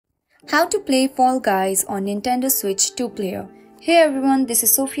How to play Fall Guys on Nintendo Switch 2-player. Hey everyone, this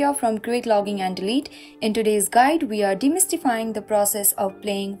is Sophia from Create Login and Delete. In today's guide, we are demystifying the process of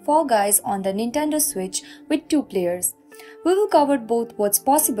playing Fall Guys on the Nintendo Switch with 2 players. We will cover both what's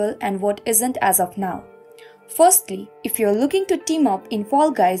possible and what isn't as of now. Firstly, if you're looking to team up in Fall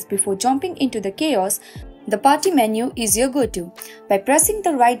Guys before jumping into the chaos, the party menu is your go-to. By pressing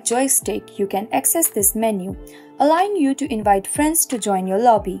the right joystick, you can access this menu, allowing you to invite friends to join your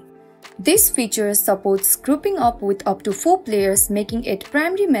lobby. This feature supports grouping up with up to 4 players, making it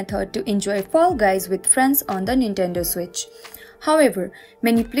primary method to enjoy Fall Guys with friends on the Nintendo Switch. However,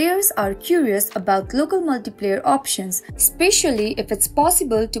 many players are curious about local multiplayer options, especially if it's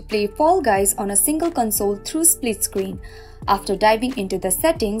possible to play Fall Guys on a single console through split screen. After diving into the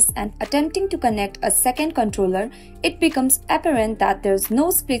settings and attempting to connect a second controller, it becomes apparent that there's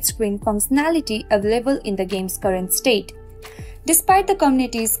no split screen functionality available in the game's current state. Despite the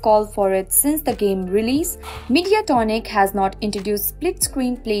community's call for it since the game release, Mediatonic has not introduced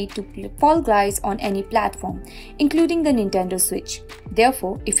split-screen play to Fall Guys on any platform, including the Nintendo Switch.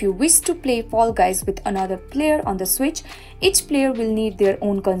 Therefore, if you wish to play Fall Guys with another player on the Switch, each player will need their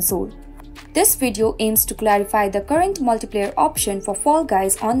own console. This video aims to clarify the current multiplayer option for Fall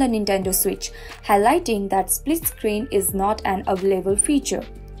Guys on the Nintendo Switch, highlighting that split-screen is not an available feature.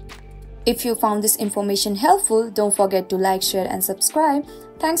 If you found this information helpful, don't forget to like, share and subscribe.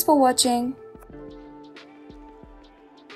 Thanks for watching.